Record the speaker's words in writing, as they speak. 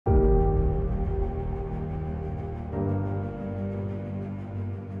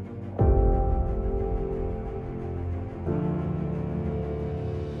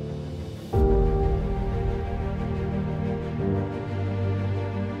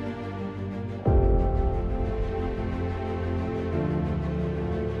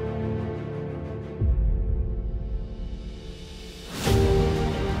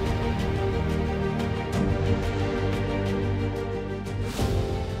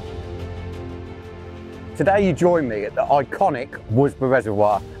Today you join me at the iconic Worsborough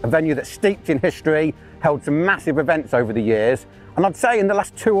Reservoir, a venue that's steeped in history, held some massive events over the years, and I'd say in the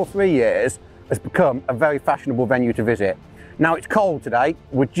last 2 or 3 years has become a very fashionable venue to visit. Now it's cold today,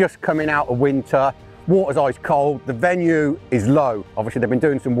 we're just coming out of winter, water's ice cold, the venue is low. Obviously they've been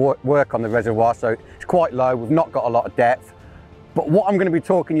doing some work on the reservoir, so it's quite low, we've not got a lot of depth. But what I'm going to be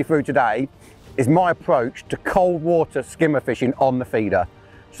talking you through today is my approach to cold water skimmer fishing on the feeder.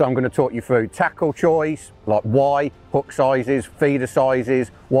 So I'm going to talk you through tackle choice, like why, hook sizes, feeder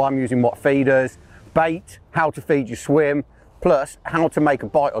sizes, why I'm using what feeders, bait, how to feed your swim, plus how to make a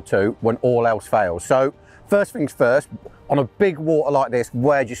bite or two when all else fails. So first things first, on a big water like this,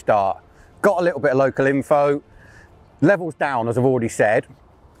 where do you start? Got a little bit of local info, levels down as I've already said,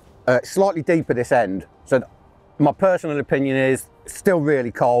 slightly deeper this end. So my personal opinion is still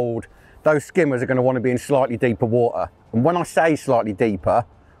really cold, those skimmers are going to want to be in slightly deeper water. And when I say slightly deeper,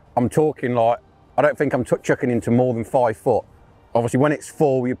 I'm talking like, I don't think I'm chucking into more than 5 foot. Obviously when it's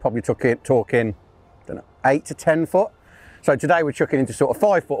full, you're probably talking, I don't know, 8 to 10 foot. So today we're chucking into sort of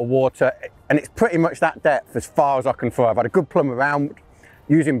 5 foot of water, and it's pretty much that depth as far as I can throw. I've had a good plumb around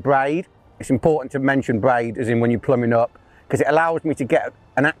using braid. It's important to mention braid as in when you're plumbing up, because it allows me to get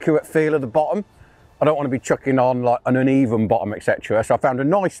an accurate feel of the bottom. I don't want to be chucking on like an uneven bottom, etc. So I found a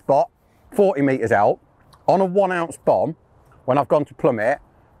nice spot, 40 meters out, on a 1 ounce bomb. When I've gone to plumb it,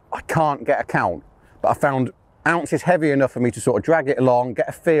 I can't get a count, but I found ounces heavy enough for me to sort of drag it along, get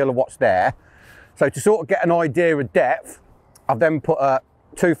a feel of what's there. So to sort of get an idea of depth, I've then put a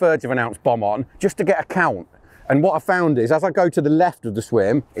 2/3 of an ounce bomb on just to get a count. And what I found is as I go to the left of the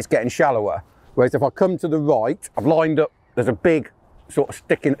swim, it's getting shallower. Whereas if I come to the right, I've lined up, there's a big sort of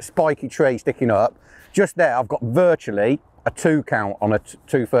spiky tree sticking up. Just there, I've got virtually a 2 count on a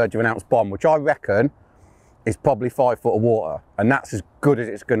 2/3 of an ounce bomb, which I reckon is probably 5 foot of water, and that's as good as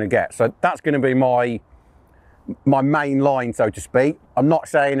it's going to get. So that's going to be my main line, so to speak. I'm not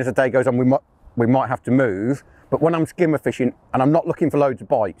saying as the day goes on we might have to move, but when I'm skimmer fishing and I'm not looking for loads of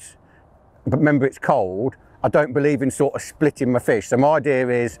bites, but remember it's cold, I don't believe in sort of splitting my fish. So my idea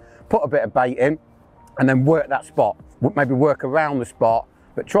is put a bit of bait in and then work that spot, maybe work around the spot,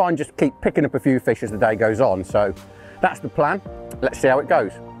 but try and just keep picking up a few fish as the day goes on. So that's the plan. Let's see how it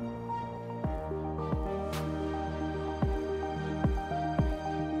goes.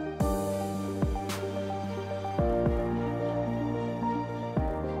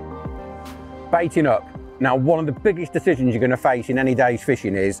 Baiting up. Now, one of the biggest decisions you're going to face in any day's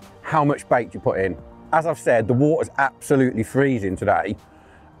fishing is how much bait you put in. As I've said, the water's absolutely freezing today,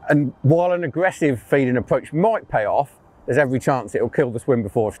 and while an aggressive feeding approach might pay off, there's every chance it'll kill the swim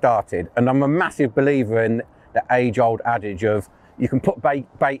before I've started. And I'm a massive believer in the age-old adage of you can put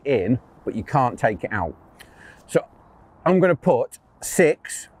bait in, but you can't take it out. So I'm going to put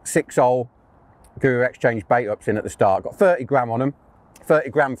 6-hole Guru Exchange bait ups in at the start. Got 30 gram on them.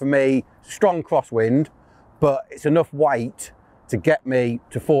 30 gram for me, strong crosswind, but it's enough weight to get me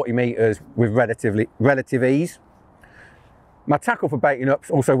to 40 meters with relative ease. My tackle for baiting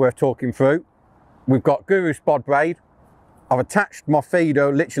up's also worth talking through. We've got Guru spod braid. I've attached my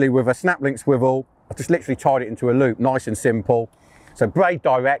feeder literally with a snap link swivel. I've just literally tied it into a loop, nice and simple. So braid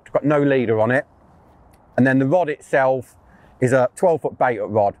direct, got no leader on it. And then the rod itself is a 12-foot bait up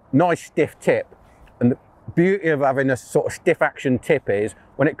rod, nice stiff tip. And the beauty of having a sort of stiff action tip is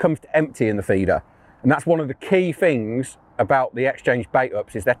when it comes to emptying the feeder. And that's one of the key things about the Exchange bait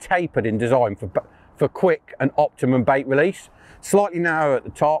ups is they're tapered in design for quick and optimum bait release. Slightly narrower at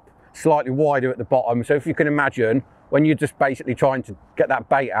the top, slightly wider at the bottom. So if you can imagine, when you're just basically trying to get that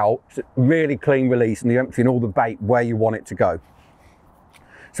bait out, it's a really clean release and you're emptying all the bait where you want it to go.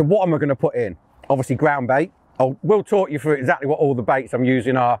 So what am I going to put in? Obviously ground bait. We'll talk you through exactly what all the baits I'm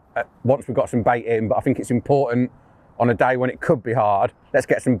using are once we've got some bait in, but I think it's important on a day when it could be hard, let's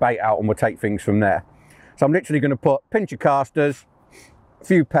get some bait out and we'll take things from there. So I'm literally going to put pinch of casters, a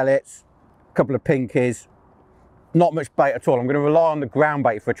few pellets, a couple of pinkies, not much bait at all. I'm going to rely on the ground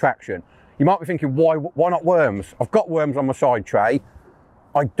bait for attraction. You might be thinking, why not worms? I've got worms on my side tray.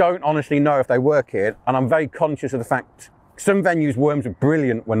 I don't honestly know if they work here, and I'm very conscious of the fact some venues worms are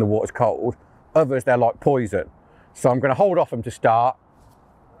brilliant when the water's cold, others they're like poison. So I'm going to hold off them to start.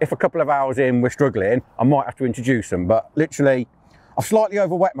 If a couple of hours in we're struggling, I might have to introduce them, but literally I've slightly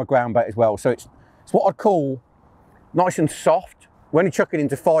overwet my ground bait as well, so it's what I'd call nice and soft. We're only chucking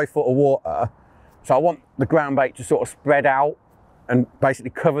into 5 foot of water, so I want the ground bait to sort of spread out and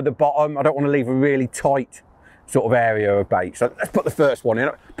basically cover the bottom. I don't want to leave a really tight sort of area of bait. So let's put the first one in.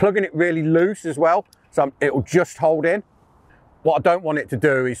 Plugging it really loose as well, so it'll just hold in. What I don't want it to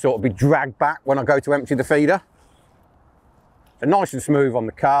do is sort of be dragged back when I go to empty the feeder. So nice and smooth on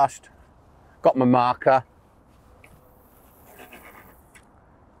the cast. got my marker.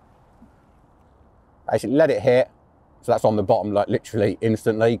 Basically let it hit, so that's on the bottom like literally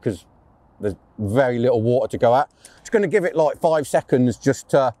instantly because there's very little water to go at. It's going to give it like 5 seconds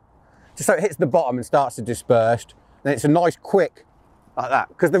just so it hits the bottom and starts to disperse. Then it's a nice quick, like that,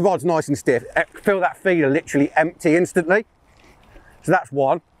 because the rod's nice and stiff. Feel that feeder literally empty instantly. So that's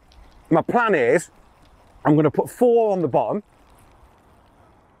one. My plan is I'm going to put 4 on the bottom.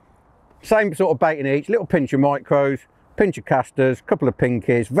 Same sort of bait in each, little pinch of micros, pinch of casters, couple of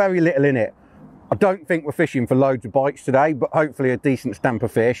pinkies, very little in it. I don't think we're fishing for loads of bites today, but hopefully a decent stamp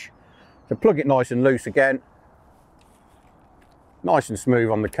of fish. So plug it nice and loose again. Nice and smooth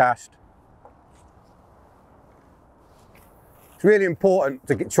on the cast. It's really important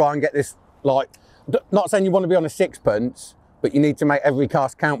to try and get this, like, not saying you want to be on a 6pence, but you need to make every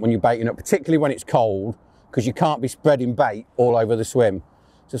cast count when you're baiting up, particularly when it's cold, because you can't be spreading bait all over the swim.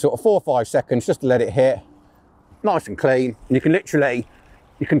 So sort of 4 or 5 seconds just to let it hit, nice and clean. And you can literally,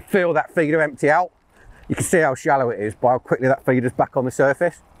 you can feel that feeder empty out. You can see how shallow it is by how quickly that feeder's back on the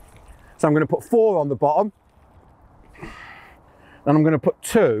surface. So I'm going to put 4 on the bottom. Then I'm going to put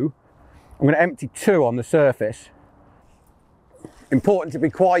 2, I'm going to empty 2 on the surface. Important to be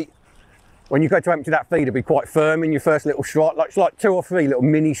quite, when you go to empty that feeder, be quite firm in your first little strike. Like, it's like 2 or 3 little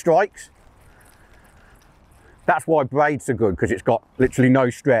mini strikes. That's why braids are good, because it's got literally no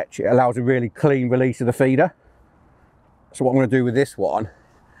stretch. It allows a really clean release of the feeder. So what I'm going to do with this one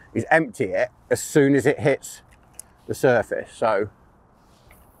is empty it as soon as it hits the surface. So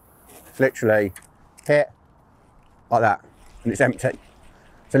it's literally hit like that, and it's empty.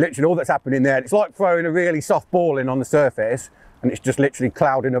 So literally all that's happening there, it's like throwing a really soft ball in on the surface, and it's just literally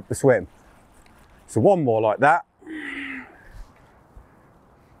clouding up the swim. So one more like that.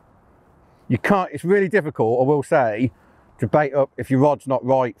 You can't, it's really difficult, I will say, to bait up if your rod's not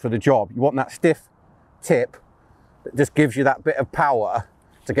right for the job. You want that stiff tip that just gives you that bit of power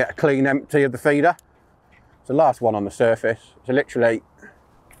to get a clean empty of the feeder. So last one on the surface. So literally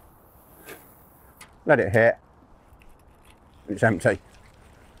let it hit, and it's empty.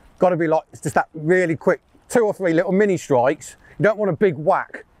 Got to be like, it's just that really quick 2 or 3 little mini strikes. You don't want a big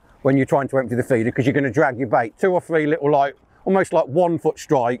whack when you're trying to empty the feeder, because you're going to drag your bait. 2 or 3 little, like almost like 1-foot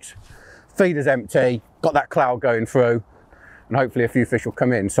strikes. Feeder's empty, got that cloud going through, and hopefully a few fish will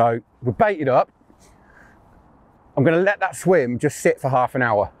come in. So we're baited up. I'm going to let that swim just sit for half an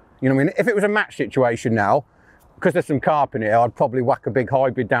hour. You know what I mean? If it was a match situation now, because there's some carp in here, I'd probably whack a big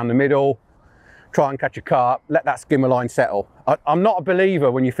hybrid down the middle, try and catch a carp, let that skimmer line settle. I'm not a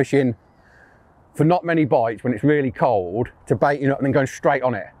believer when you're fishing for not many bites, when it's really cold, to baiting up and then going straight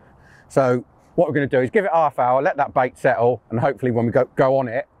on it. So what we're going to do is give it half hour, let that bait settle, and hopefully when we go on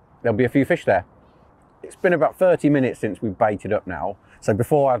it, there'll be a few fish there. It's been about 30 minutes since we've baited up now. So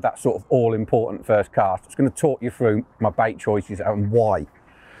before I have that sort of all-important first cast, I'm just going to talk you through my bait choices and why.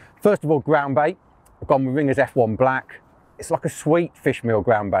 First of all, ground bait. I've gone with Ringer's F1 Black. It's like a sweet fish meal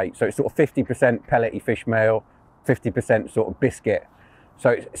ground bait. So it's sort of 50% pellety fish meal, 50% sort of biscuit. So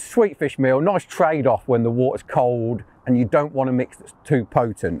it's sweet fish meal, nice trade-off when the water's cold and you don't want a mix that's too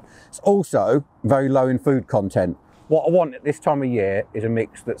potent. It's also very low in food content. What I want at this time of year is a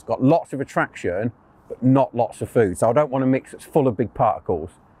mix that's got lots of attraction, but not lots of food. So I don't want a mix that's full of big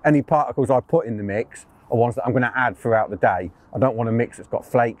particles. Any particles I put in the mix are ones that I'm going to add throughout the day. I don't want a mix that's got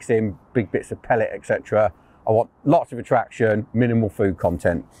flakes in, big bits of pellet, etc. I want lots of attraction, minimal food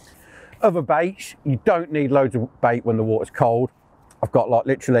content. Other baits, you don't need loads of bait when the water's cold. I've got like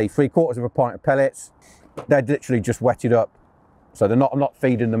literally 3/4 of a pint of pellets. They're literally just wetted up. So I'm not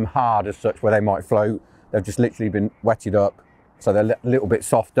feeding them hard as such where they might float. They've just literally been wetted up, so they're a little bit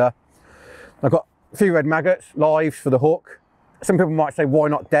softer. I've got a few red maggots, lives for the hook. Some people might say, why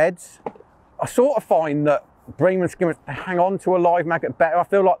not deads? I sort of find that bream and skimmers hang on to a live maggot better. I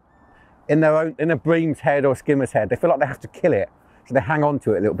feel like in a bream's head or a skimmer's head, they feel like they have to kill it. So they hang on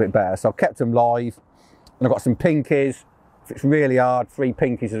to it a little bit better. So I've kept them live. And I've got some pinkies. If it's really hard, 3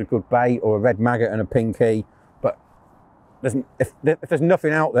 pinkies is a good bait, or a red maggot and a pinky. But if there's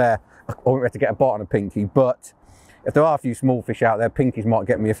nothing out there, I won't have to get a bite on a pinky, but if there are a few small fish out there, pinkies might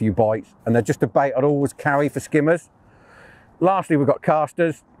get me a few bites, and they're just a bait I'd always carry for skimmers. Lastly, we've got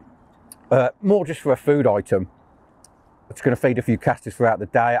casters, more just for a food item. It's going to feed a few casters throughout the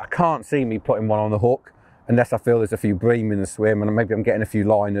day. I can't see me putting one on the hook unless I feel there's a few bream in the swim, and maybe I'm getting a few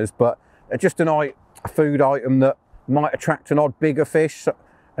liners, but they're just a food item that might attract an odd bigger fish.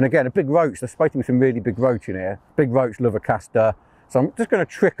 And again, a big roach, there's supposed to be some really big roach in here. Big roach love a caster. So I'm just going to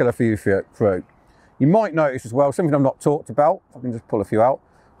trickle a few through. You might notice as well, something I've not talked about, if I can just pull a few out,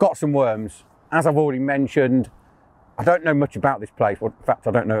 got some worms. As I've already mentioned, I don't know much about this place. Well, in fact,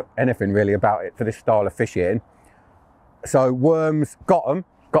 I don't know anything really about it for this style of fishing. So worms, got them,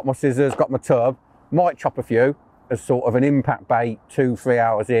 got my scissors, got my tub, might chop a few as sort of an impact bait 2-3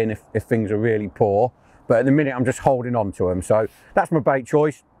 hours in if things are really poor. But at the minute I'm just holding on to them. So that's my bait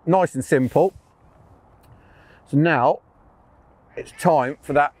choice, nice and simple. So now it's time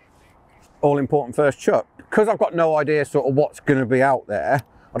for that all important first chuck. Because I've got no idea sort of what's going to be out there,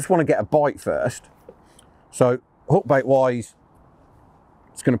 I just want to get a bite first. So hook bait wise,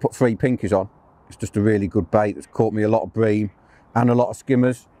 it's going to put 3 pinkies on. It's just a really good bait that's caught me a lot of bream and a lot of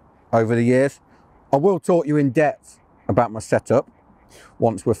skimmers over the years. I will talk you in depth about my setup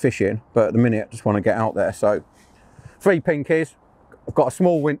once we're fishing, but at the minute I just want to get out there. So 3 pinkies, I've got a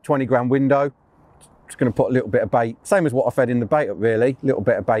small 20 gram window. Just going to put a little bit of bait, same as what I fed in the bait up really, a little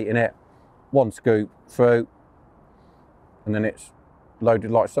bit of bait in it, 1 scoop through, and then it's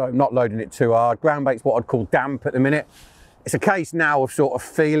loaded like so. Not loading it too hard. Ground bait's what I'd call damp at the minute. It's a case now of sort of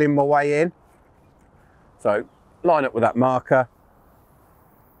feeling my way in. So line up with that marker,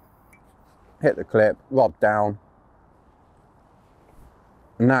 hit the clip, rod down,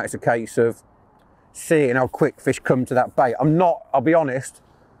 and now it's a case of seeing how quick fish come to that bait. I'll be honest,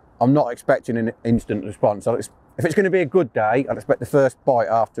 I'm not expecting an instant response. If it's going to be a good day, I'd expect the first bite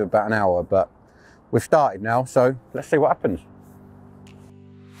after about an hour, but we've started now, so let's see what happens.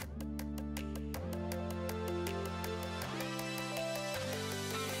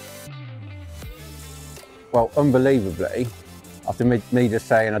 Well, unbelievably, after me just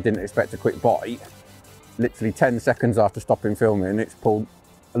saying I didn't expect a quick bite, literally 10 seconds after stopping filming, it's pulled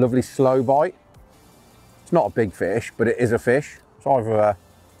a lovely slow bite. It's not a big fish, but it is a fish. It's either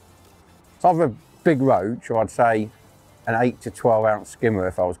a big roach, or I'd say an 8 to 12 ounce skimmer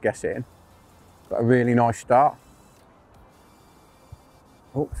if I was guessing. But a really nice start.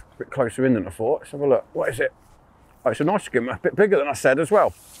 Oh, it's a bit closer in than I thought. Let's have a look. What is it? Oh, it's a nice skimmer, a bit bigger than I said as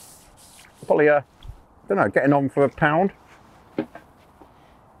well. Probably I don't know, getting on for a pound.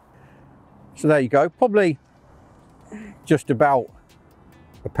 So there you go, probably just about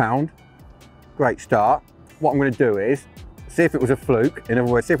a pound. Great start. What I'm going to do is see if it was a fluke. In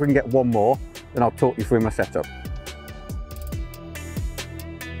other words, see if we can get one more, then I'll talk you through my setup.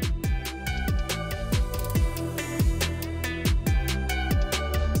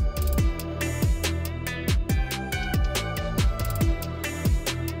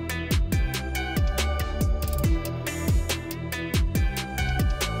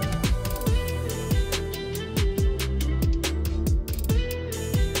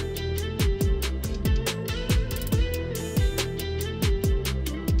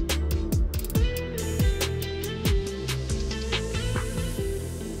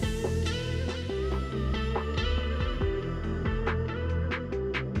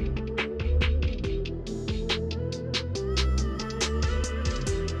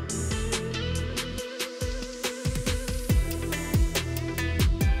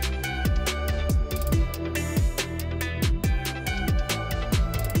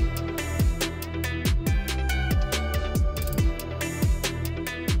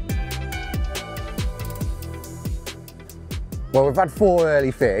 Well, we've had 4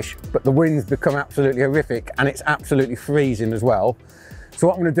 early fish, but the wind's become absolutely horrific and it's absolutely freezing as well. So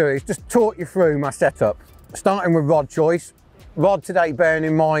what I'm going to do is just talk you through my setup, starting with rod choice. Rod today, bearing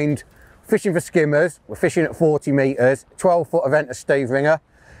in mind, fishing for skimmers, we're fishing at 40 metres, 12-foot event of Steve Ringer.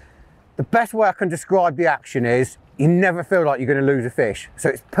 The best way I can describe the action is you never feel like you're going to lose a fish. So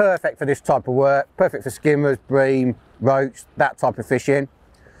it's perfect for this type of work, perfect for skimmers, bream, roach, that type of fishing.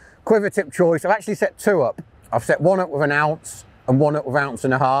 Quiver tip choice, I've actually set 2 up. I've set 1 up with 1 ounce and 1 up with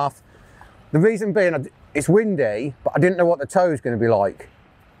 1.5 ounces. The reason being, it's windy, but I didn't know what the toe is going to be like.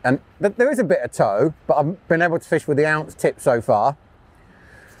 And there is a bit of toe, but I've been able to fish with the ounce tip so far.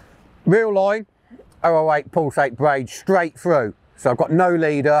 Reel line, 008 pulsate braid straight through. So I've got no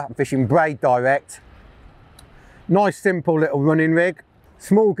leader, I'm fishing braid direct. Nice simple little running rig.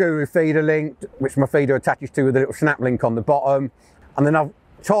 Small Guru feeder link, which my feeder attaches to with a little snap link on the bottom. And then I've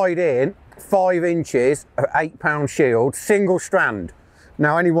tied in 5 inches of 8-pound shield, single strand.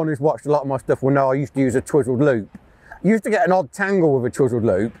 Now anyone who's watched a lot of my stuff will know I used to use a twizzled loop. I used to get an odd tangle with a twizzled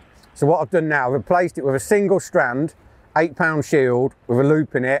loop, so what I've done now, I've replaced it with a single strand, 8-pound shield with a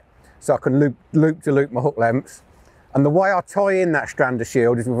loop in it, so I can loop to loop my hook lengths. And the way I tie in that strand of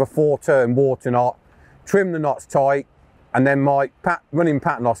shield is with a 4-turn water knot, trim the knots tight, and then my running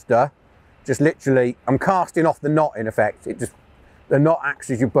paternoster, just literally, I'm casting off the knot in effect. The knot acts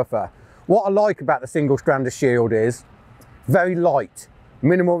as your buffer. What I like about the single strand of shield is very light,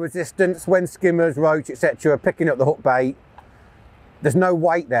 minimal resistance when skimmers, roach, etc. are picking up the hook bait. there's no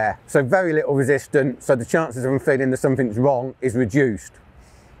weight there, so very little resistance, so the chances of them feeling that something's wrong is reduced.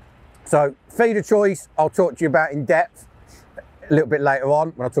 So feeder choice, I'll talk to you about in depth a little bit later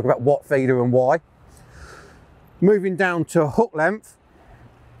on when I talk about what feeder and why. Moving down to hook length,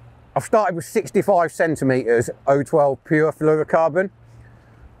 I've started with 65 centimetres 012 pure fluorocarbon.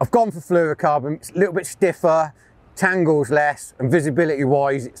 I've gone for fluorocarbon, it's a little bit stiffer, tangles less, and visibility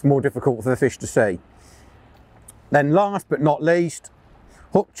wise it's more difficult for the fish to see. Then last but not least,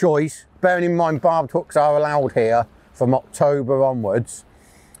 hook choice, bearing in mind barbed hooks are allowed here from October onwards,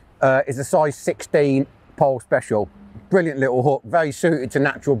 is a size 16 pole special. Brilliant little hook, very suited to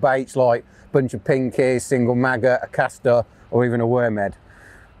natural baits like a bunch of pinkies, single maggot, a castor, or even a wormhead.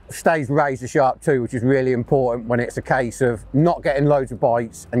 Stays razor sharp too, which is really important when it's a case of not getting loads of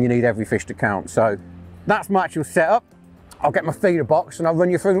bites and you need every fish to count. So that's my actual setup. I'll get my feeder box and I'll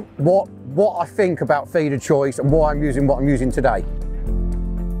run you through what I think about feeder choice and why I'm using what I'm using today.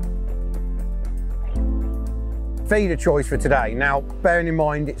 Feeder choice for today. Now, bearing in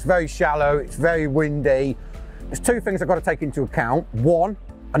mind it's very shallow, it's very windy. There's two things I've got to take into account. One,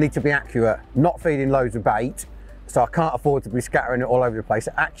 I need to be accurate, not feeding loads of bait, so I can't afford to be scattering it all over the place.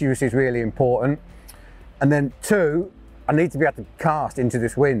 Accuracy is really important. And then two, I need to be able to cast into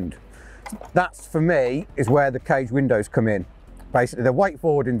this wind. That's, for me, is where the cage windows come in. Basically, they're weight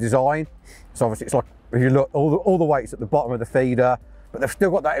forward in design. So obviously it's like, if you look, all the weight's at the bottom of the feeder, but they've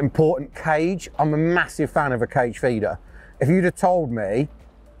still got that important cage. I'm a massive fan of a cage feeder. If you'd have told me, I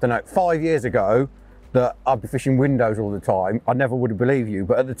don't know, 5 years ago, that I'd be fishing windows all the time, I never would have believed you.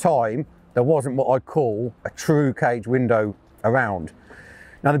 But at the time, there wasn't what I'd call a true cage window around.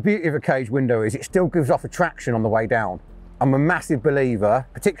 Now, the beauty of a cage window is it still gives off attraction on the way down. I'm a massive believer,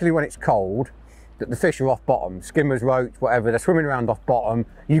 particularly when it's cold, that the fish are off bottom, skimmers, roach, whatever, they're swimming around off bottom,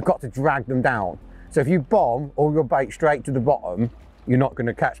 you've got to drag them down. So if you bomb all your bait straight to the bottom, you're not going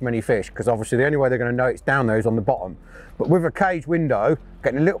to catch many fish, because obviously the only way they're going to know it's down there is on the bottom. But with a cage window,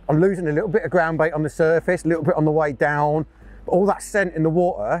 I'm losing a little bit of ground bait on the surface, a little bit on the way down, but all that scent in the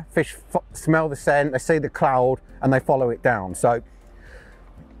water, fish smell the scent, they see the cloud, and they follow it down. So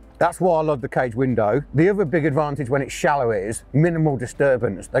that's why I love the cage window. The other big advantage when it's shallow is minimal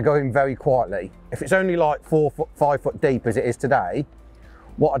disturbance. They go in very quietly. If it's only like 4 foot, 5 foot deep as it is today,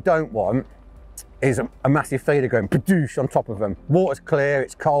 what I don't want is a massive feeder going padoosh on top of them. Water's clear,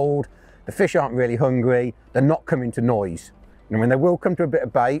 it's cold, the fish aren't really hungry, they're not coming to noise. I mean, they will come to a bit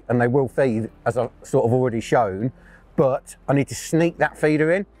of bait and they will feed, as I've sort of already shown, but I need to sneak that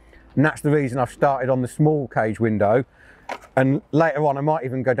feeder in. And that's the reason I've started on the small cage window. And later on, I might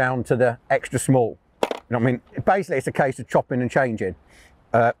even go down to the extra small. You know what I mean? Basically, it's a case of chopping and changing.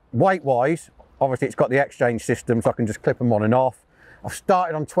 Weight-wise, obviously it's got the exchange system, so I can just clip them on and off. I've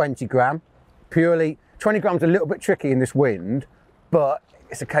started on 20 gram. Purely, 20 grams a little bit tricky in this wind, but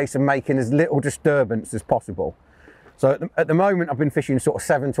it's a case of making as little disturbance as possible. So at the moment, I've been fishing sort of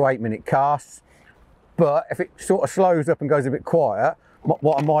 7 to 8 minute casts, but if it sort of slows up and goes a bit quiet,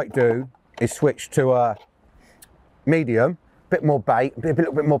 what I might do is switch to a medium, a bit more bait, be a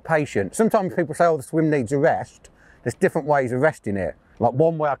little bit more patient. Sometimes people say, oh, the swim needs a rest. There's different ways of resting it. Like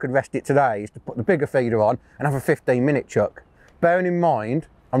one way I could rest it today is to put the bigger feeder on and have a 15-minute chuck. Bearing in mind,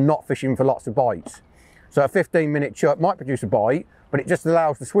 I'm not fishing for lots of bites. So a 15-minute chuck might produce a bite, but it just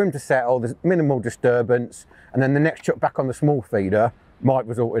allows the swim to settle, there's minimal disturbance, and then the next chuck back on the small feeder might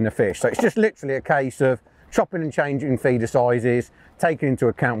result in a fish. So it's just literally a case of chopping and changing feeder sizes, taking into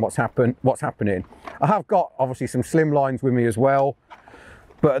account what's happening. I have got obviously some slim lines with me as well,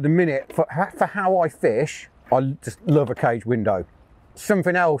 but at the minute, for how I fish, I just love a cage window.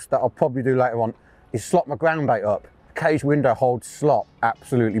 Something else that I'll probably do later on is slot my ground bait up. Cage window holds slot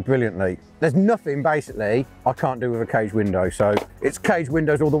absolutely brilliantly. There's nothing basically I can't do with a cage window, so it's cage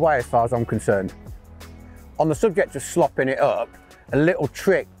windows all the way as far as I'm concerned. On the subject of slopping it up, a little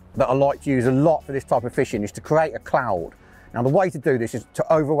trick that I like to use a lot for this type of fishing is to create a cloud. Now the way to do this is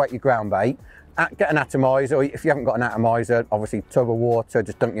to overweight your ground bait, get an atomizer, or if you haven't got an atomizer, obviously tub of water,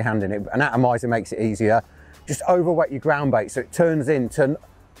 just dunk your hand in it. An atomizer makes it easier. Just overweight your ground bait so it turns into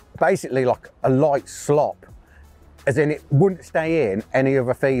basically like a light slop, as in it wouldn't stay in any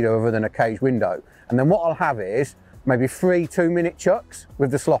other feeder other than a cage window. And then what I'll have is maybe 3 2-minute chucks with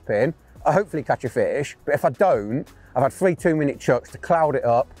the slop in. I'll hopefully catch a fish, but if I don't, I've had 3 2-minute chucks to cloud it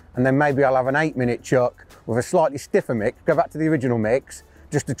up, and then maybe I'll have an 8-minute chuck with a slightly stiffer mix, go back to the original mix,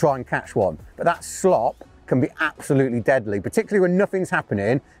 just to try and catch one. But that slop can be absolutely deadly, particularly when nothing's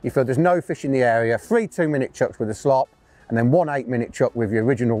happening. You feel there's no fish in the area, 3 2-minute chucks with a slop, and then 1 8-minute chuck with your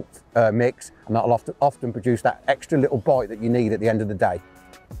original mix, and that'll often produce that extra little bite that you need at the end of the day.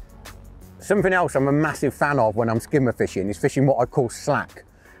 Something else I'm a massive fan of when I'm skimmer fishing is fishing what I call slack.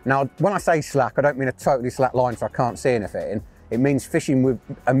 Now, when I say slack, I don't mean a totally slack line so I can't see anything. It means fishing with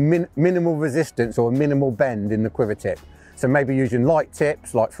a minimal resistance or a minimal bend in the quiver tip. So maybe using light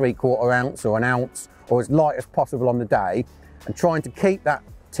tips like 3/4 ounce or an ounce, or as light as possible on the day, and trying to keep that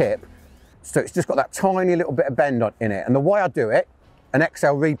tip so it's just got that tiny little bit of bend in it. And the way I do it, an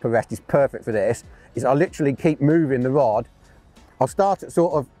XL Reaper rest is perfect for this, is I literally keep moving the rod. I'll start at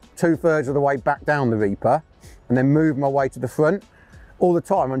sort of 2/3 of the way back down the Reaper and then move my way to the front. All the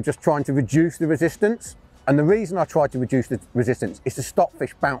time I'm just trying to reduce the resistance. And the reason I try to reduce the resistance is to stop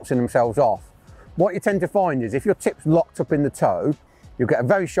fish bouncing themselves off. What you tend to find is if your tip's locked up in the toe, you'll get a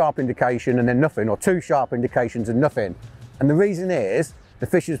very sharp indication and then nothing, or 2 sharp indications and nothing. And the reason is the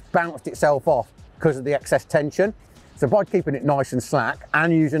fish has bounced itself off because of the excess tension. So by keeping it nice and slack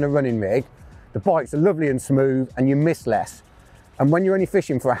and using a running rig, the bites are lovely and smooth and you miss less. And when you're only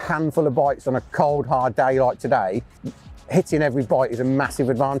fishing for a handful of bites on a cold, hard day like today, hitting every bite is a massive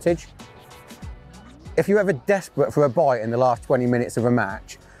advantage. If you're ever desperate for a bite in the last 20 minutes of a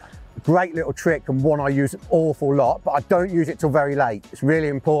match, great little trick, and one I use an awful lot, but I don't use it till very late. It's really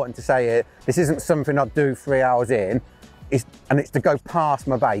important to say it. This isn't something I'd do 3 hours in, and it's to go past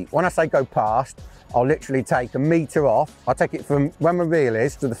my bait. When I say go past, I'll literally take 1 metre off. I'll take it from where my reel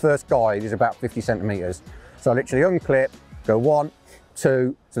is to the first guide is about 50 centimetres. So I literally unclip, go 1,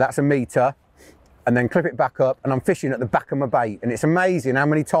 2, so that's 1 metre, and then clip it back up, and I'm fishing at the back of my bait. And it's amazing how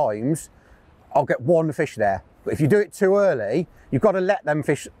many times I'll get 1 fish there. But if you do it too early, you've got to let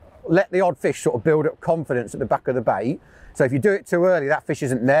the odd fish sort of build up confidence at the back of the bait. So if you do it too early, that fish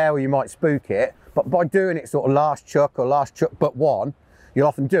isn't there or you might spook it. But by doing it sort of last chuck or last chuck but 1, you'll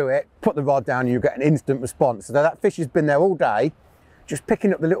often do it, put the rod down and you'll get an instant response. So that fish has been there all day, just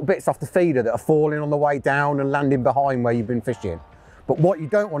picking up the little bits off the feeder that are falling on the way down and landing behind where you've been fishing. But what you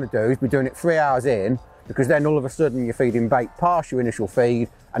don't want to do is be doing it 3 hours in, because then all of a sudden you're feeding bait past your initial feed,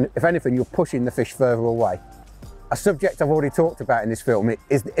 and if anything, you're pushing the fish further away. A subject I've already talked about in this film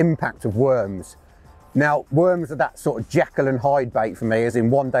is the impact of worms. Now, worms are that sort of Jekyll and Hyde bait for me, as in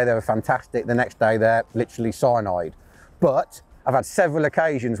one day they're fantastic, the next day they're literally cyanide. But I've had several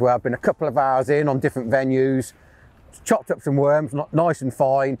occasions where I've been a couple of hours in on different venues, chopped up some worms, not nice and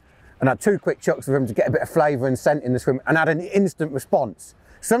fine, and had 2 quick chucks of them to get a bit of flavour and scent in the swim, and had an instant response.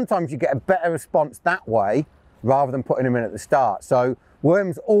 Sometimes you get a better response that way rather than putting them in at the start. So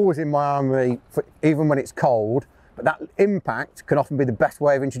worms always in my armoury, even when it's cold, but that impact can often be the best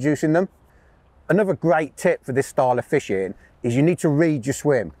way of introducing them. Another great tip for this style of fishing is you need to read your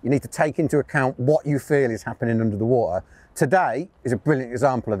swim. You need to take into account what you feel is happening under the water. Today is a brilliant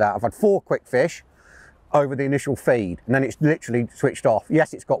example of that. I've had 4 quick fish over the initial feed and then it's literally switched off.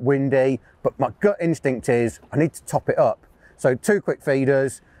 Yes, it's got windy, but my gut instinct is I need to top it up. So 2 quick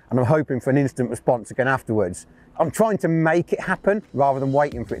feeders, and I'm hoping for an instant response again afterwards. I'm trying to make it happen rather than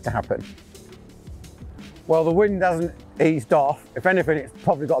waiting for it to happen. Well, the wind hasn't eased off. If anything, it's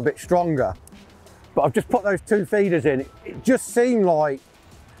probably got a bit stronger. But I've just put those 2 feeders in. It just seemed like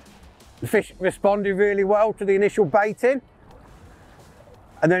the fish responded really well to the initial baiting.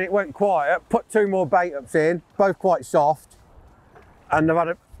 And then it went quiet, put 2 more bait ups in, both quite soft, and they've had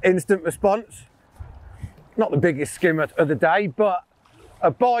an instant response. Not the biggest skimmer of the day, but a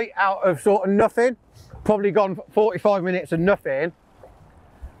bite out of sort of nothing, probably gone 45 minutes of nothing,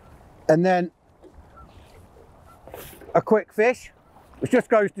 and then a quick fish, which just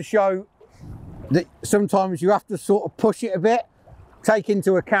goes to show that sometimes you have to sort of push it a bit, take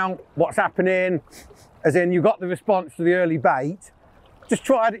into account what's happening, as in you got the response to the early bait. Just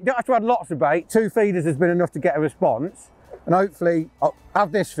try it, you don't have to add lots of bait. 2 feeders has been enough to get a response, and hopefully I'll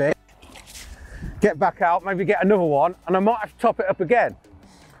have this fish, get back out, maybe get another one, and I might have to top it up again.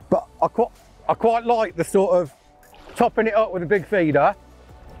 But I quite like the sort of topping it up with a big feeder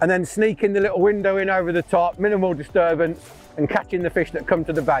and then sneaking the little window in over the top, minimal disturbance, and catching the fish that come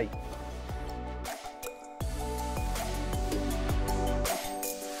to the bait.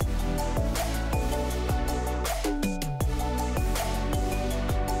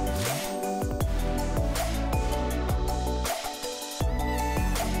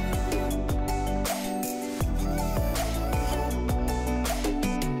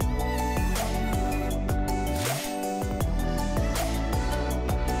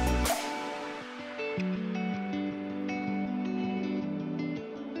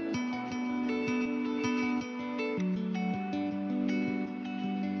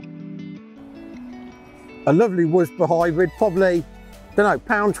 A lovely Worsborough hybrid, probably, don't know,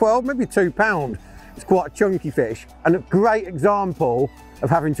 £1.12, maybe £2. It's quite a chunky fish and a great example of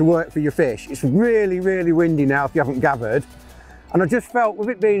having to work for your fish. It's really, really windy now if you haven't gathered. And I just felt with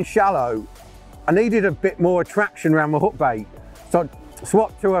it being shallow, I needed a bit more traction around my hook bait. So I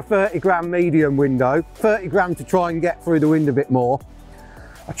swapped to a 30 gram medium window, 30 gram to try and get through the wind a bit more.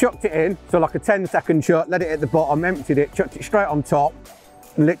 I chucked it in, so like a 10-second chuck, let it hit the bottom, emptied it, chucked it straight on top,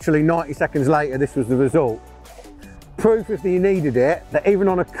 and literally 90 seconds later, this was the result. Proof if you needed it, that even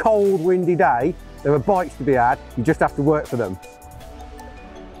on a cold, windy day, there are bites to be had, you just have to work for them.